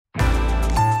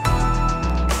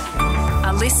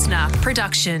listener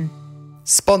production.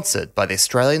 Sponsored by the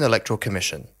Australian Electoral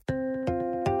Commission.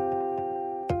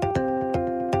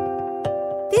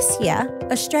 This year,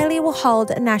 Australia will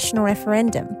hold a national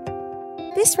referendum.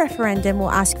 This referendum will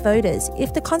ask voters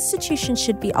if the Constitution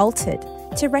should be altered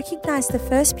to recognise the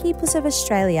first peoples of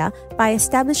Australia by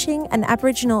establishing an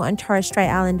Aboriginal and Torres Strait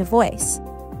Islander voice.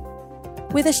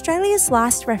 With Australia's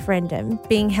last referendum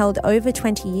being held over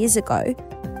 20 years ago,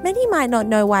 many might not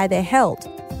know why they're held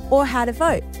or how to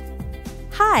vote.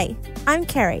 Hi, I'm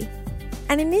Kerry,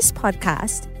 and in this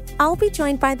podcast, I'll be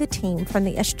joined by the team from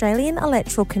the Australian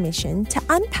Electoral Commission to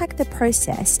unpack the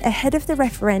process ahead of the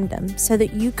referendum so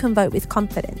that you can vote with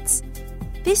confidence.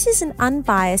 This is an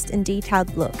unbiased and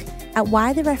detailed look at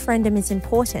why the referendum is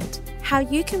important, how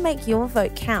you can make your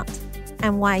vote count,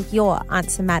 and why your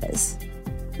answer matters.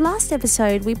 Last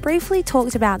episode, we briefly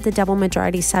talked about the double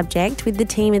majority subject with the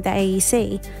team at the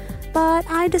AEC, but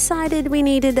I decided we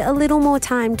needed a little more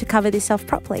time to cover this off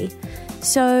properly.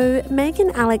 So Meg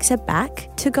and Alex are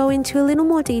back to go into a little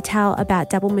more detail about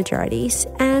double majorities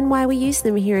and why we use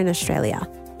them here in Australia.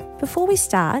 Before we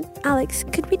start, Alex,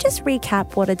 could we just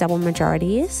recap what a double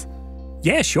majority is?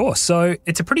 Yeah, sure. So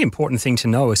it's a pretty important thing to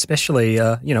know, especially,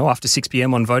 after 6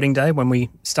 p.m. on voting day when we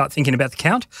start thinking about the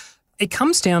count. It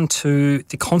comes down to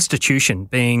the Constitution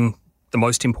being the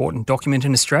most important document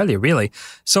in Australia, really.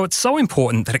 So it's so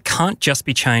important that it can't just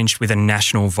be changed with a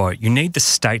national vote. You need the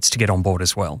states to get on board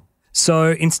as well.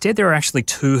 So instead, there are actually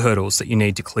two hurdles that you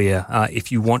need to clear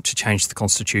if you want to change the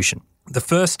Constitution. The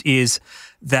first is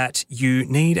that you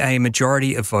need a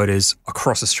majority of voters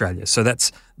across Australia. So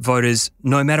that's voters,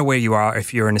 no matter where you are,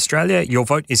 if you're in Australia, your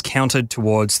vote is counted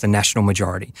towards the national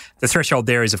majority. The threshold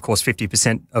there is, of course,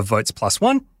 50% of votes plus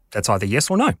one. That's either yes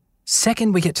or no.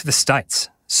 Second, we get to the states.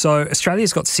 So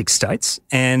Australia's got 6 states,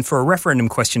 and for a referendum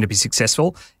question to be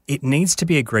successful, it needs to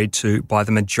be agreed to by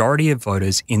the majority of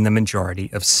voters in the majority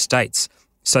of states.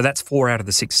 So that's 4 out of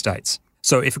the 6 states.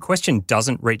 So if a question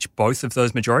doesn't reach both of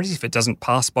those majorities, if it doesn't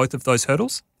pass both of those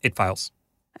hurdles, it fails.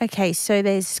 Okay, so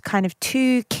there's kind of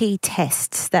 2 key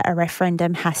tests that a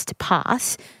referendum has to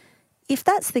pass. If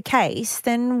that's the case,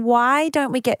 then why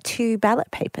don't we get 2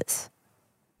 ballot papers?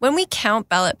 When we count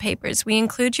ballot papers, we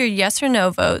include your yes or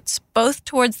no votes, both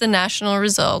towards the national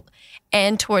result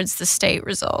and towards the state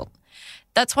result.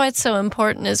 That's why it's so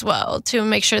important as well to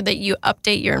make sure that you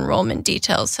update your enrollment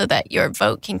details so that your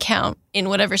vote can count in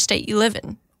whatever state you live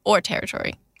in or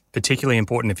territory. Particularly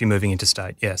important if you're moving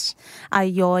interstate, yes. Are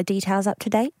your details up to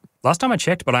date? Last time I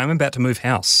checked, but I am about to move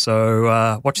house,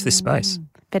 so watch this space.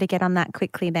 Better get on that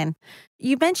quickly then.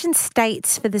 You mentioned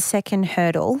states for the second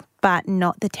hurdle, but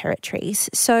not the territories.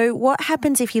 So what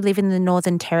happens if you live in the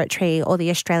Northern Territory or the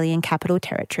Australian Capital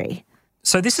Territory?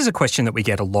 So this is a question that we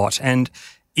get a lot, and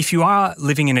if you are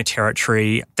living in a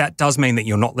territory, that does mean that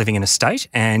you're not living in a state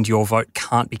and your vote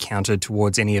can't be counted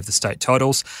towards any of the state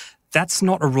totals. That's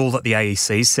not a rule that the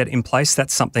AEC set in place.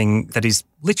 That's something that is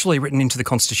literally written into the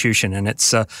Constitution, and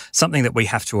it's something that we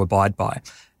have to abide by.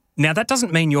 Now, that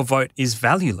doesn't mean your vote is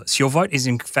valueless. Your vote is,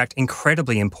 in fact,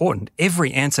 incredibly important.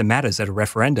 Every answer matters at a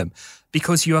referendum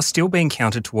because you are still being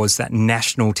counted towards that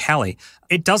national tally.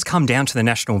 It does come down to the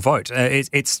national vote.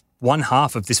 It's one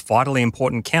half of this vitally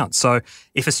important count. So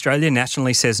if Australia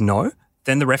nationally says no,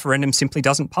 then the referendum simply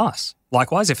doesn't pass.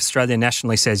 Likewise, if Australia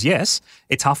nationally says yes,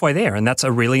 it's halfway there, and that's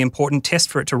a really important test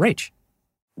for it to reach.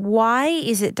 Why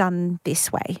is it done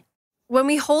this way? When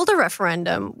we hold a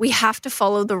referendum, we have to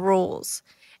follow the rules.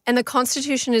 And the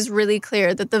Constitution is really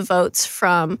clear that the votes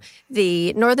from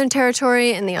the Northern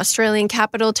Territory and the Australian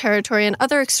Capital Territory and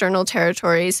other external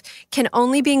territories can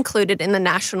only be included in the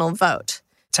national vote.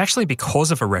 It's actually because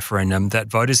of a referendum that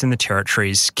voters in the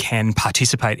territories can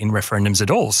participate in referendums at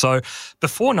all. So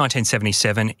before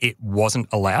 1977, it wasn't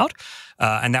allowed,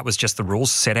 and that was just the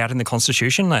rules set out in the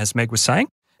Constitution, as Meg was saying.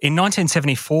 In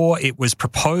 1974, it was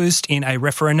proposed in a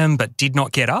referendum but did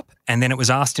not get up, and then it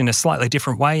was asked in a slightly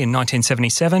different way in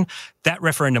 1977. That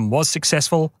referendum was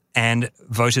successful, and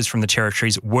voters from the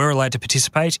territories were allowed to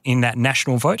participate in that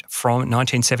national vote from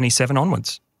 1977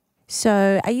 onwards.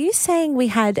 So are you saying we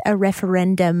had a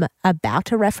referendum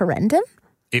about a referendum?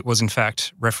 It was, in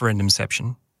fact,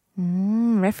 referendumception.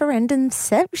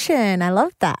 Referendumception. I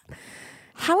love that.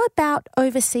 How about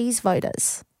overseas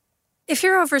voters? If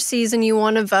you're overseas and you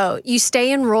want to vote, you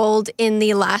stay enrolled in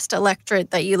the last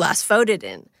electorate that you last voted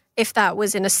in. If that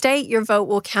was in a state, your vote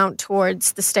will count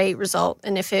towards the state result.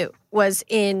 And if it was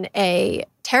in a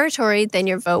territory, then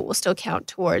your vote will still count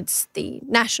towards the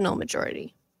national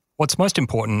majority. What's most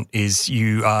important is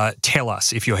you tell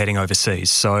us if you're heading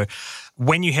overseas. So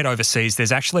When you head overseas,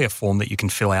 there's actually a form that you can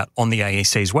fill out on the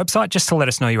AEC's website just to let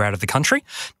us know you're out of the country.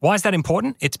 Why is that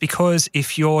important? It's because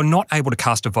if you're not able to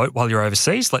cast a vote while you're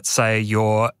overseas, let's say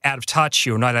you're out of touch,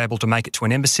 you're not able to make it to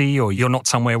an embassy, or you're not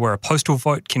somewhere where a postal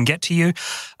vote can get to you,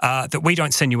 that we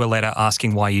don't send you a letter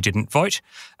asking why you didn't vote.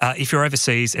 If you're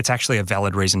overseas, it's actually a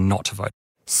valid reason not to vote.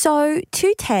 So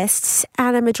 2 tests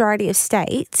and a majority of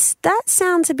states, that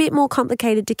sounds a bit more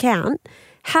complicated to count.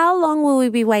 How long will we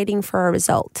be waiting for a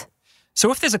result? So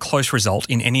if there's a close result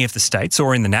in any of the states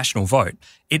or in the national vote,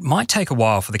 it might take a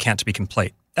while for the count to be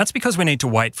complete. That's because we need to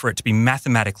wait for it to be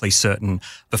mathematically certain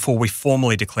before we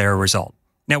formally declare a result.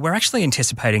 Now, we're actually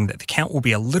anticipating that the count will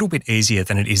be a little bit easier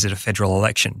than it is at a federal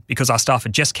election because our staff are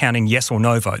just counting yes or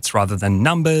no votes rather than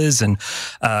numbers and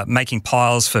making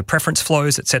piles for preference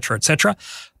flows, etc., etc.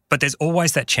 But there's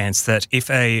always that chance that if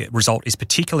a result is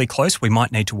particularly close, we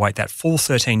might need to wait that full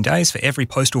 13 days for every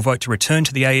postal vote to return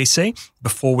to the AEC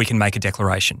before we can make a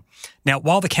declaration. Now,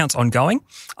 while the count's ongoing,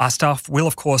 our staff will,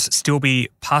 of course, still be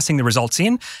passing the results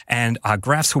in, and our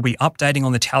graphs will be updating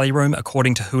on the tally room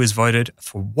according to who has voted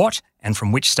for what and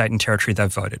from which state and territory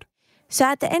they've voted. So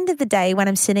at the end of the day, when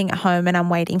I'm sitting at home and I'm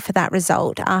waiting for that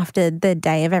result after the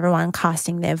day of everyone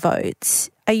casting their votes,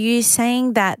 are you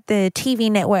saying that the TV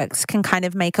networks can kind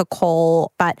of make a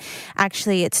call, but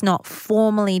actually it's not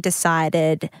formally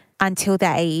decided until the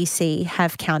AEC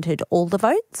have counted all the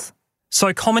votes?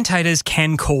 So commentators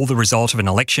can call the result of an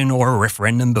election or a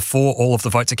referendum before all of the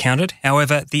votes are counted.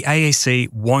 However, the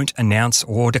AEC won't announce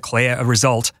or declare a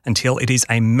result until it is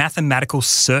a mathematical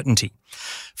certainty.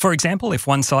 For example, if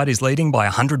one side is leading by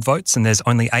 100 votes and there's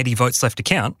only 80 votes left to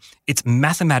count, it's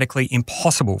mathematically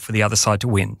impossible for the other side to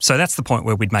win. So that's the point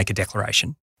where we'd make a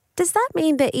declaration. Does that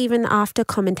mean that even after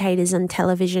commentators on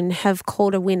television have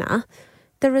called a winner,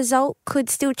 the result could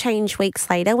still change weeks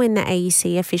later when the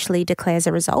AEC officially declares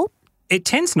a result? It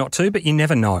tends not to, but you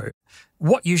never know.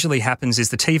 What usually happens is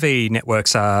the TV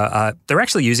networks they're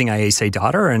actually using AEC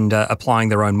data and applying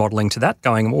their own modelling to that,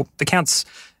 going, well, the count's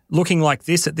looking like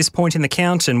this at this point in the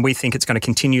count, and we think it's going to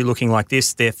continue looking like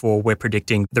this, therefore we're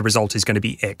predicting the result is going to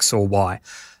be X or Y.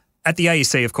 At the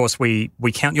AEC, of course, we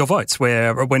count your votes.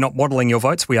 We're not modelling your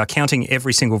votes. We are counting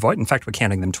every single vote. In fact, we're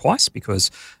counting them twice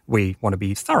because we want to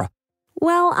be thorough.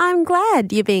 Well, I'm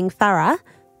glad you're being thorough.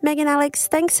 Meg and Alex,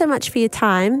 thanks so much for your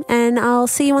time, and I'll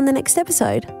see you on the next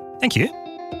episode. Thank you.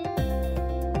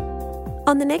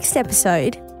 On the next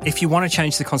episode... If you want to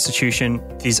change the Constitution,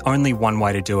 there's only one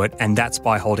way to do it, and that's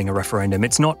by holding a referendum.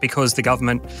 It's not because the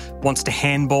government wants to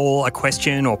handball a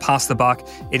question or pass the buck.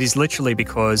 It is literally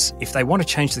because if they want to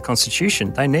change the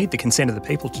Constitution, they need the consent of the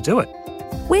people to do it.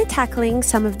 We're tackling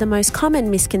some of the most common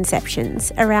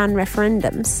misconceptions around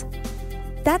referendums.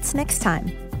 That's next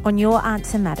time on Your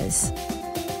Answer Matters.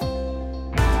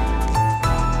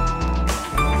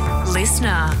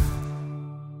 Listener.